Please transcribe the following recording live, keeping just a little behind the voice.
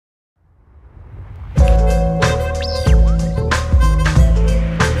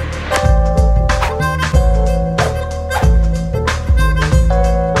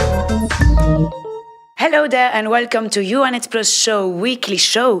Hello there and welcome to UNET Plus Show weekly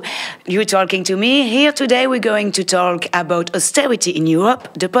show. You talking to me. Here today we're going to talk about austerity in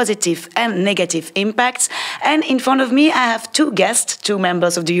Europe, the positive and negative impacts. And in front of me I have two guests, two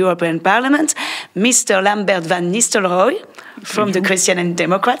members of the European Parliament, Mr. Lambert van Nistelrooij from the Christians and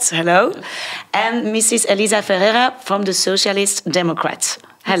Democrats, hello, and Mrs. Elisa Ferreira from the Socialists and Democrats.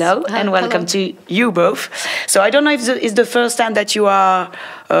 Hello, and welcome to you both. So I don't know if it's the first time that you are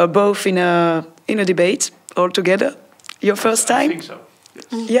both in a debate all together. Your first time? I think so.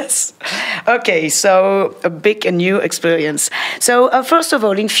 Yes. Okay, so a big and new experience. So first of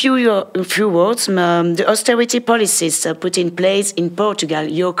all, in few words, the austerity policies put in place in Portugal,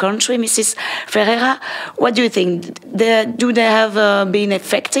 your country, Mrs. Ferreira, what do you think? Do they have been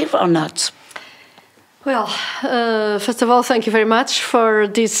effective or not? Well, first of all, thank you very much for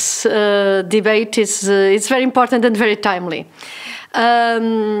this debate. It's very important and very timely.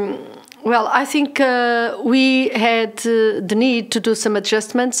 Well, I think we had the need to do some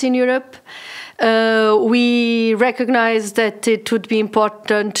adjustments in Europe. We recognized that it would be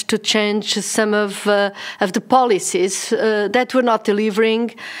important to change some of the policies that were not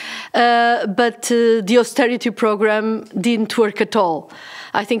delivering, but the austerity program didn't work at all.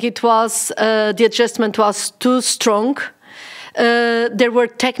 I think it was the adjustment was too strong. There were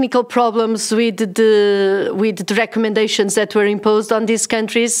technical problems with the recommendations that were imposed on these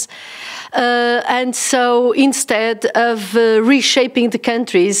countries. And so instead of reshaping the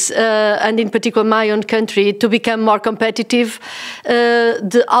countries, and in particular my own country, to become more competitive,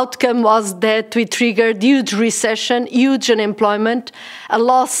 the outcome was that we triggered huge recession, huge unemployment, a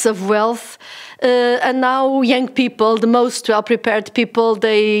loss of wealth. And now young people, the most well-prepared people,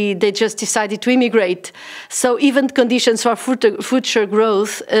 they just decided to immigrate. So even conditions for future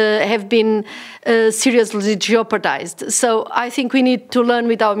growth have been seriously jeopardized. So I think we need to learn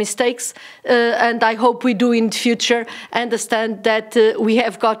with our mistakes, and I hope we do in the future, understand that we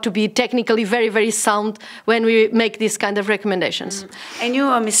have got to be technically very, very sound when we make these kind of recommendations. And you,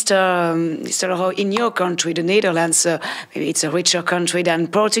 Mr. Roy, in your country, the Netherlands, maybe it's a richer country than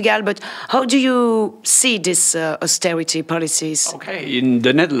Portugal, but how do you see these austerity policies? Okay, in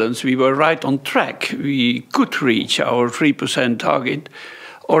the Netherlands we were right on track. We could reach our 3% target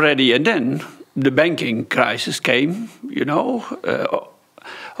already, and then the banking crisis came, you know,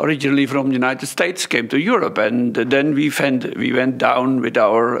 originally from the United States, came to Europe, and then we went down with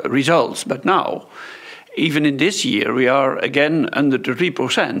our results. But now, even in this year, we are again under the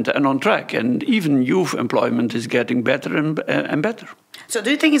 3% and on track, and even youth employment is getting better and better. So do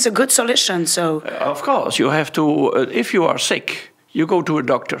you think it's a good solution? So of course, you have to, if you are sick, you go to a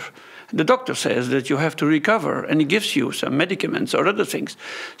doctor. The doctor says that you have to recover, and he gives you some medicaments or other things.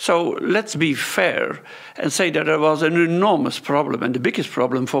 So let's be fair and say that there was an enormous problem, and the biggest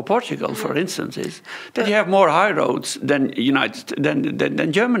problem for Portugal, for instance, is that you have more high roads than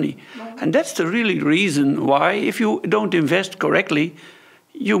Germany. And that's the really reason why, if you don't invest correctly,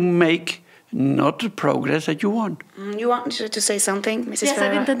 you make not the progress that you want. You want to say something, Mrs. Yes,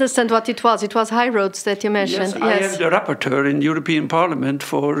 Ferreira? I didn't understand what it was. It was high roads that you mentioned. Yes, I am the rapporteur in the European Parliament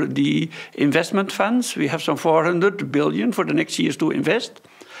for the investment funds. We have some 400 billion for the next years to invest.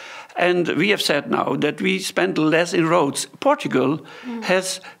 And we have said now that we spend less in roads. Portugal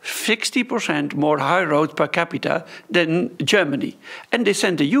has 60% more high roads per capita than Germany. And they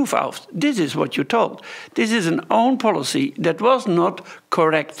send the youth out. This is what you told. This is an own policy that was not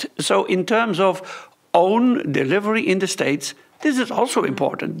correct. So in terms of own delivery in the States, this is also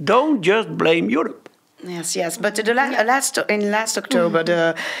important. Don't just blame Europe. Yes, but last October,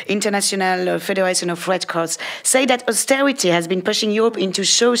 the International Federation of Red Cross say that austerity has been pushing Europe into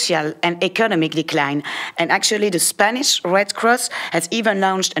social and economic decline. And actually, the Spanish Red Cross has even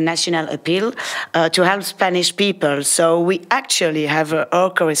launched a national appeal to help Spanish people. So we actually have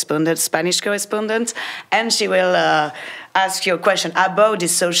our correspondent, Spanish correspondent, and she will ask you a question about the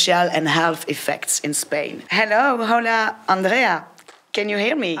social and health effects in Spain. Hello, hola, Andrea. Can you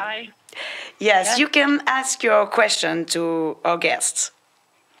hear me? Hi. Yes, you can ask your question to our guests.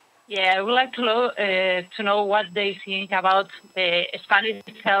 Yeah, I would like to know what they think about the Spanish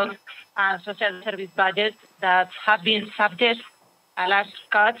health and social service budget that have been subject to large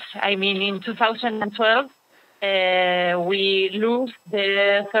cuts. I mean, in 2012, we lose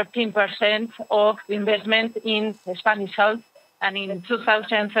the 13% of investment in Spanish health, and in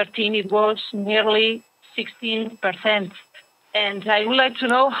 2013 it was nearly 16%. And I would like to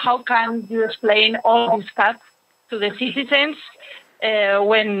know how can you explain all these cuts to the citizens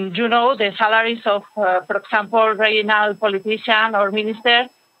when you know the salaries of, for example, regional politicians or ministers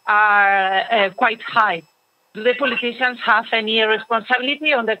are quite high. do the politicians have any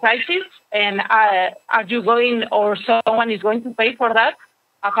responsibility on the crisis? And are you going, or someone is going to pay for that,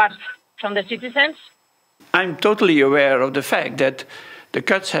 apart from the citizens? I'm totally aware of the fact that the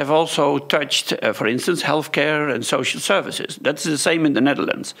cuts have also touched, for instance, healthcare and social services. That's the same in the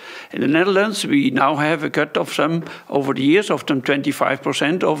Netherlands. In the Netherlands, we now have a cut of over the years, of some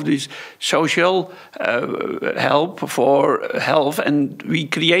 25% of this social help for health. And we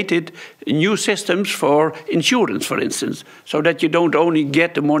created new systems for insurance, for instance, so that you don't only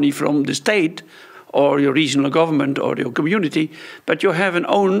get the money from the state or your regional government or your community, but you have an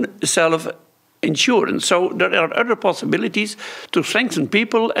own self-insurance. So there are other possibilities to strengthen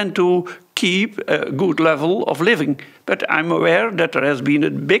people and to keep a good level of living. But I'm aware that there has been a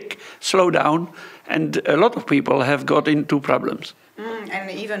big slowdown and a lot of people have got into problems. And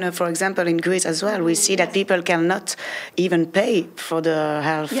even, for example, in Greece as well, we see that people cannot even pay for the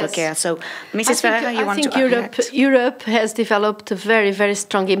health care. So, Mrs. Ferreira, you want to react? Europe has developed very, very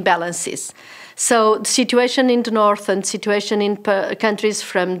strong imbalances. So the situation in the north and situation in countries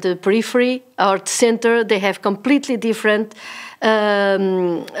from the periphery or the center, they have completely different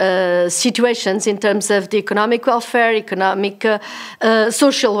situations in terms of the economic welfare,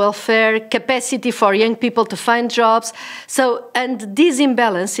 social welfare, capacity for young people to find jobs. So, and these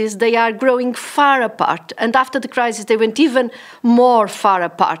imbalances, they are growing far apart. And after the crisis, they went even more far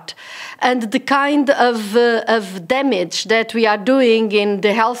apart. And the kind of damage that we are doing in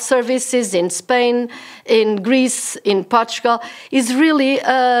the health services in Spain, in Greece, in Portugal, is really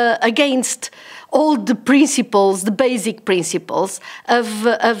against all the principles, the basic principles of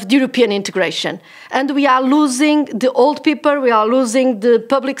the European integration. And we are losing the old people, we are losing the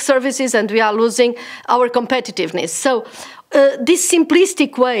public services, and we are losing our competitiveness. So this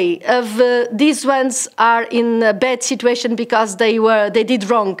simplistic way of these ones are in a bad situation because they did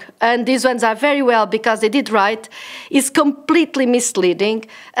wrong, and these ones are very well because they did right, is completely misleading,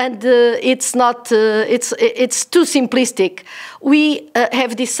 and it's too simplistic. We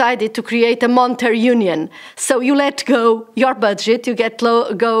have decided to create a monetary union. So you let go your budget, you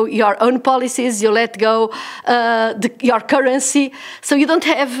go your own policies, you let go your currency. So you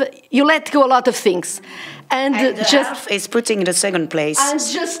let go a lot of things. And just is putting in the second place. And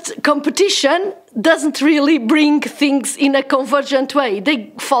just competition doesn't really bring things in a convergent way.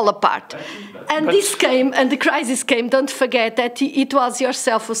 They fall apart. And this came, and the crisis came. Don't forget that it was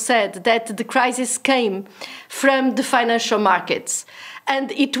yourself who said that the crisis came from the financial markets.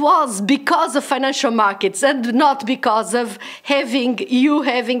 And it was because of financial markets and not because of having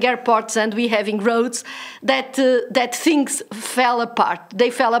airports and we having roads that things fell apart.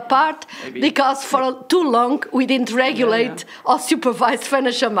 They fell apart because for too long we didn't regulate or supervise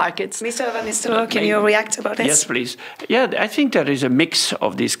financial markets. Mr. Van Nistelrooij, can you react about this? Yes, please. Yeah, I think there is a mix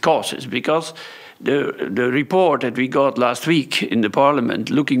of these causes because the report that we got last week in the Parliament,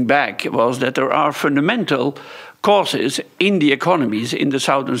 looking back, was that there are fundamental causes in the economies in the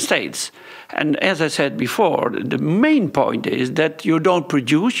southern states. And as I said before, the main point is that you don't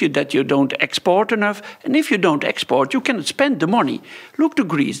produce, that you don't export enough. And if you don't export, you cannot spend the money. Look to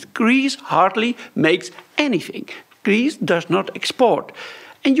Greece. Greece hardly makes anything. Greece does not export.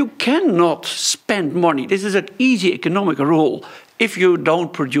 And you cannot spend money. This is an easy economic rule if you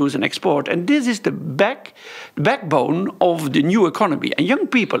don't produce and export. And this is the backbone of the new economy. And young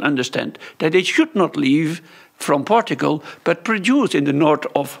people understand that they should not leave from Portugal, but produce in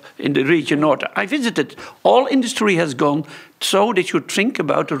the region north. I visited, all industry has gone, so they should think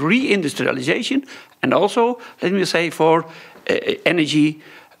about reindustrialization and also, let me say, for energy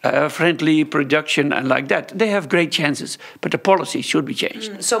friendly production and like that. They have great chances, but the policy should be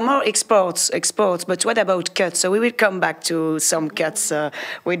changed. So more exports, but what about cuts? So we will come back to some cuts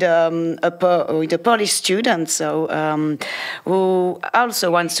with a Polish student who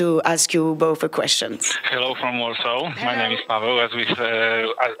also wants to ask you both a question. Hello from Warsaw. Hello. My name is Pavel, as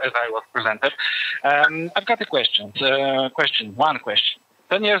I was presented. I've got a question. One question.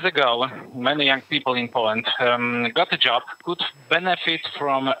 10 years ago, many young people in Poland got a job, could benefit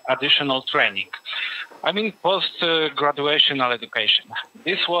from additional training. I mean, post-graduational education.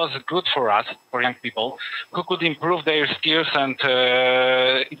 This was good for us, for young people, who could improve their skills, and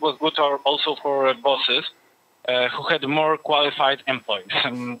it was good also for bosses who had more qualified employees.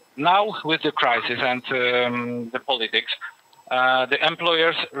 Now, with the crisis and the politics, the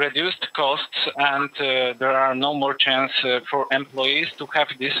employers reduced costs, and there are no more chance for employees to have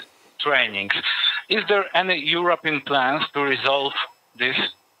these trainings. Is there any European plans to resolve this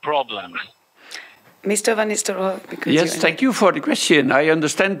problem? Mr. Van Nistelrooij. Yes, thank you for the question. I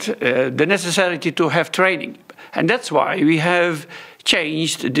understand the necessity to have training. And that's why we have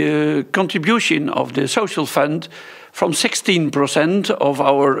changed the contribution of the social fund from 16% of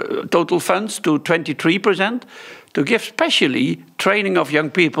our total funds to 23%, to give specially training of young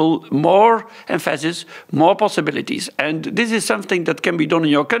people more emphasis, more possibilities. And this is something that can be done in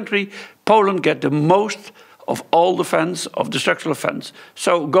your country. Poland gets the most of all the funds, of the structural funds.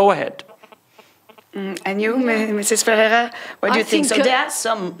 So go ahead. And you, Mrs. Ferreira, what do you think? So there's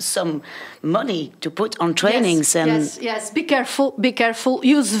some money to put on trainings. Yes. Be careful.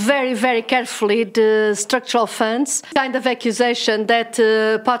 Use very, very carefully the structural funds. Kind of accusation that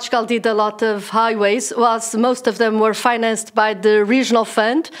Portugal did a lot of highways was most of them were financed by the regional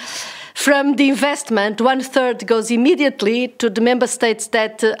fund. From the investment, 1/3 goes immediately to the member states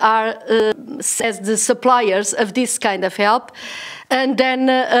that are as the suppliers of this kind of help. And then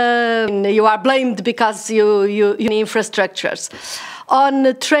you are blamed because you need infrastructures.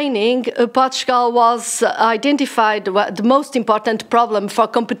 On training, Portugal was identified, the most important problem for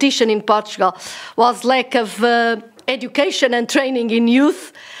competition in Portugal was lack of education and training in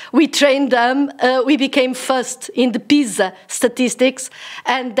youth. We trained them, we became first in the PISA statistics,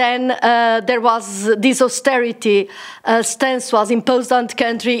 and then there was this austerity stance was imposed on the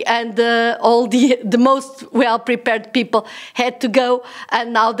country, and all the most well-prepared people had to go,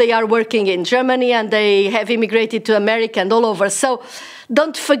 and now they are working in Germany, and they have immigrated to America and all over. So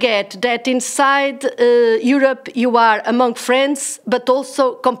don't forget that inside Europe you are among friends, but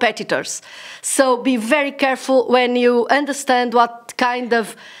also competitors. So be very careful when you understand what kind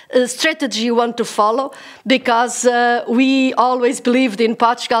of strategy you want to follow, because we always believed in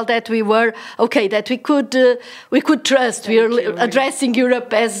Portugal that we were okay, that we could trust. We are addressing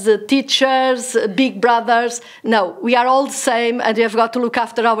Europe as the teachers, big brothers. No, we are all the same, and we have got to look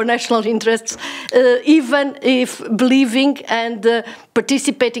after our national interests, even if believing and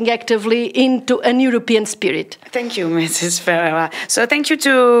participating actively into an European spirit. Thank you, Mrs. Ferreira. So thank you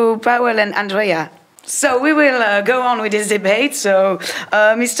to Pavel and Andrea. So we will go on with this debate. So,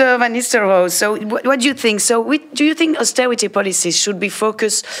 Mr. Van Nistelrooij, so what do you think? So, do you think austerity policies should be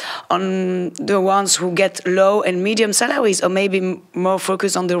focused on the ones who get low and medium salaries, or maybe more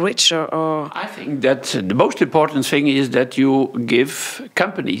focused on the richer? Or I think that the most important thing is that you give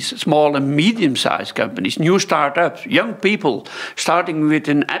companies, small and medium-sized companies, new startups, young people starting with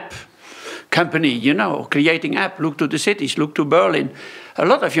an app company, you know, creating app. Look to the cities, look to Berlin. A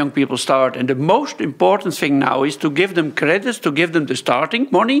lot of young people start, and the most important thing now is to give them credits, to give them the starting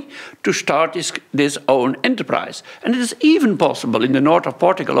money to start this own enterprise. And it is even possible in the north of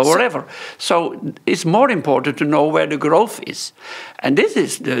Portugal or wherever. So it's more important to know where the growth is. And this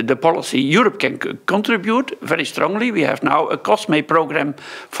is the policy Europe can contribute very strongly. We have now a COSME program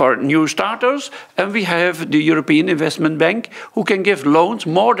for new starters, and we have the European Investment Bank who can give loans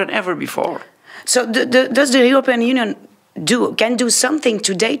more than ever before. So does the European Union can do something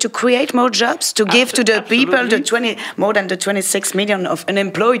today to create more jobs, to give to the people, more than the 26 million of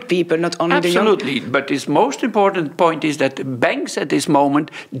unemployed people, not only the young? Absolutely, but the most important point is that the banks at this moment,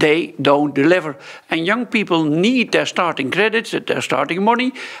 they don't deliver. And young people need their starting credits, their starting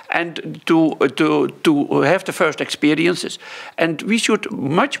money, and to have the first experiences. And we should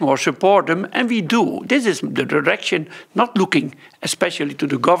much more support them, and we do. This is the direction, not looking especially to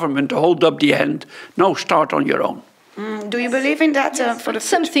the government to hold up the hand. No, start on your own. Do you believe in that? For the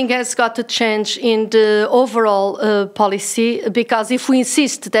something has got to change in the overall policy, because if we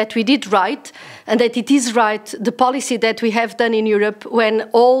insist that we did right and that it is right, the policy that we have done in Europe, when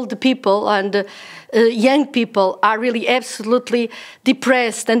all the people and young people are really absolutely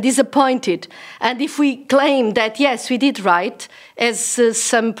depressed and disappointed, and if we claim that yes, we did right, as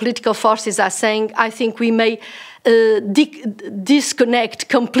some political forces are saying, I think we may disconnect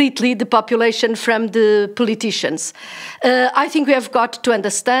completely the population from the politicians. I think we have got to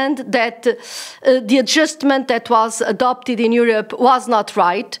understand that the adjustment that was adopted in Europe was not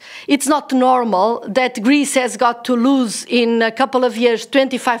right. It's not normal that Greece has got to lose in a couple of years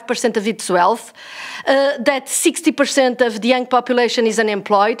 25% of its wealth, that 60% of the young population is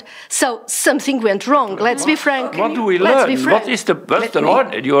unemployed. So something went wrong. Let's be frank. What do we learn? What's the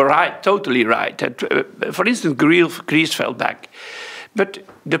law? You're right, totally right. That, for instance, Greece fell back. But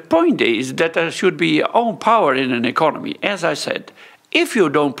the point is that there should be own power in an economy. As I said, if you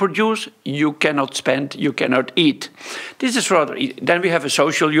don't produce, you cannot spend, you cannot eat. This is rather easy. Then we have a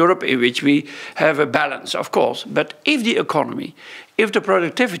social Europe in which we have a balance, of course. But if the economy, if the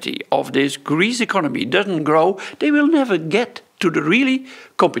productivity of this Greece economy doesn't grow, they will never get to the really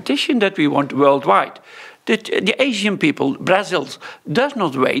competition that we want worldwide. The Asian people, Brazil, does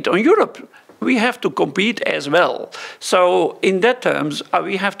not wait on Europe. we have to compete as well. So in that terms,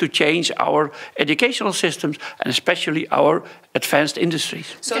 we have to change our educational systems and especially our advanced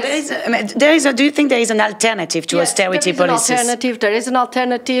industries. So do you think there is an alternative to austerity policies? There is an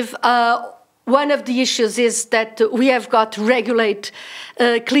alternative. One of the issues is that we have got to regulate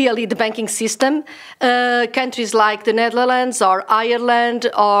clearly the banking system. Countries like the Netherlands or Ireland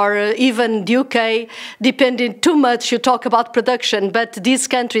or even the UK, depending too much, you talk about production, but these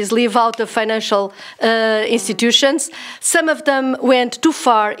countries live out of financial institutions. Some of them went too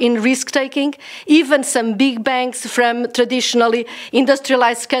far in risk-taking. Even some big banks from traditionally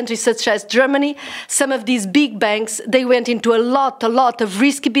industrialized countries such as Germany, some of these big banks, they went into a lot of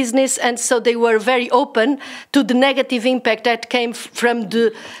risky business, and so they were very open to the negative impact that came from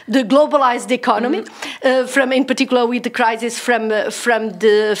the globalized economy, from in particular with the crisis from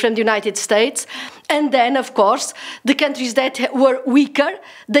the United States. And then, of course, the countries that were weaker,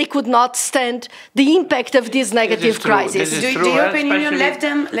 they could not stand the impact of this negative crisis. Do the European Union let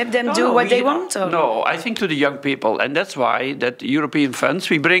them do what they want? Or? No, I think to the young people, and that's why that European funds,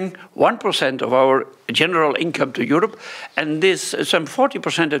 we bring 1% of our general income to Europe, and this some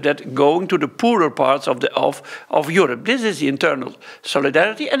 40% of that going to the poorer parts of Europe. This is the internal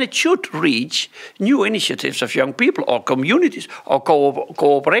solidarity, and it should reach new initiatives of young people or communities or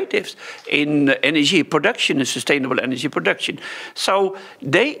cooperatives in energy production and sustainable energy production. So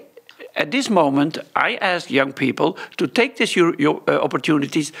at this moment, I ask young people to take these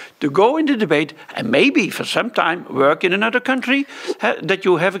opportunities to go in the debate and maybe for some time work in another country that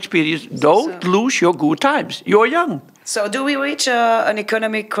you have experienced. Don't lose your good times. You're young. So do we reach an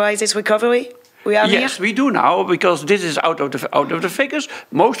economic crisis recovery? Yes, we do now, because this is out of the figures.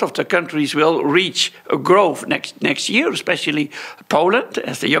 Most of the countries will reach a growth next year, especially Poland,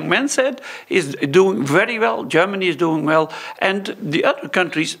 as the young man said, is doing very well. Germany is doing well. And the other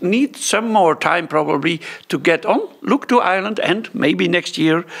countries need some more time probably to get on. Look to Ireland, and maybe next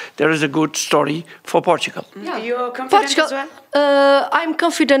year there is a good story for Portugal. Yeah. You're confident as well? I'm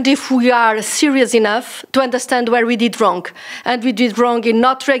confident if we are serious enough to understand where we did wrong. And we did wrong in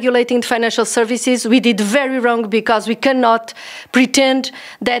not regulating financial services. We did very wrong because we cannot pretend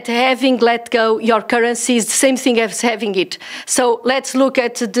that having let go your currency is the same thing as having it. So let's look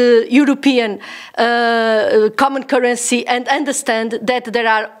at the European common currency and understand that there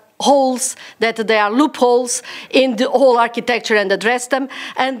are holes, that there are loopholes in the whole architecture, and address them.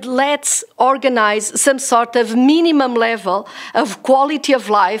 And let's organize some sort of minimum level of quality of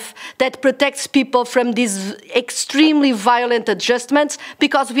life that protects people from these extremely violent adjustments,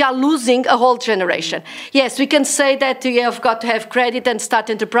 because we are losing a whole generation. Yes, we can say that you have got to have credit and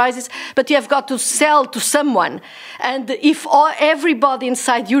start enterprises, but you have got to sell to someone. And if everybody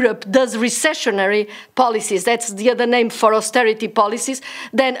inside Europe does recessionary policies, that's the other name for austerity policies,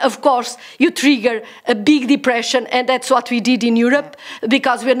 then of course you trigger a big depression, and that's what we did in Europe,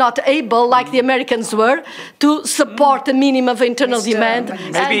 because we're not able, like the Americans were, to support a minimum of internal demand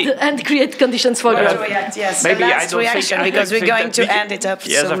and create conditions for growth. Yes, maybe last reaction, because we're going to end it up.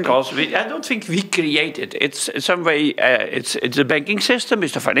 Yes, of course. I don't think we created it. It's in some way, it's the banking system,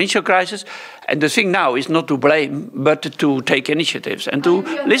 it's the financial crisis, and the thing now is not to blame, but to take initiatives and to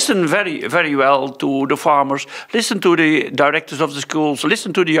listen very, very well to the farmers, listen to the directors of the schools,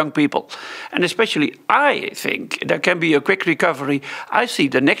 listen to the young people. And especially, I think there can be a quick recovery. I see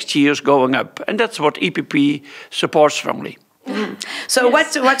the next years going up, and that's what EPP supports strongly. So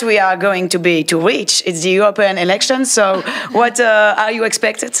what we are going to reach is the European elections. So what are you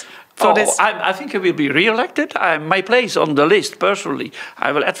expected? I think I will be re-elected. My place on the list, personally,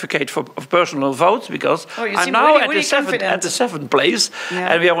 I will advocate for personal votes, because I'm now at the seventh place,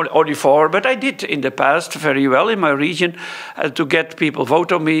 and we are only 4. But I did in the past very well in my region to get people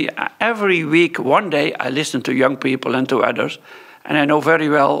vote on me. Every week, one day, I listen to young people and to others. And I know very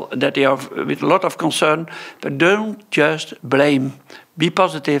well that they are with a lot of concern, but don't just blame. Be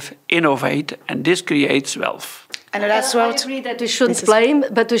positive, innovate, and this creates wealth. And I agree that we shouldn't blame,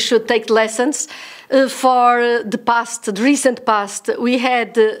 but we should take lessons. For the recent past, we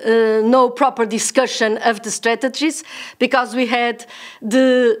had no proper discussion of the strategies, because we had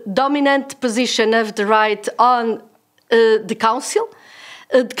the dominant position of the right on the Council,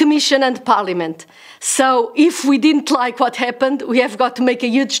 the Commission and Parliament. So if we didn't like what happened, we have got to make a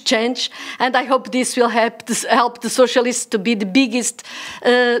huge change, and I hope this will help the Socialists to be the biggest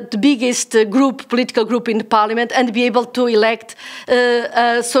political group in the Parliament, and be able to elect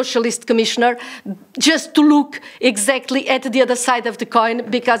a Socialist commissioner just to look exactly at the other side of the coin,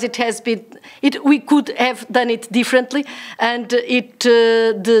 because we could have done it differently, and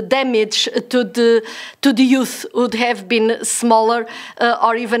the damage to the youth would have been smaller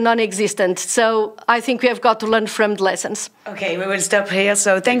or even non-existent. So I think we have got to learn from the lessons. Okay, we will stop here.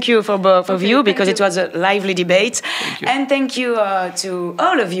 So thank you for both of you, because it was a lively debate. And thank you to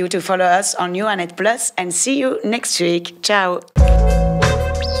all of you to follow us on UANet Plus, and see you next week. Ciao.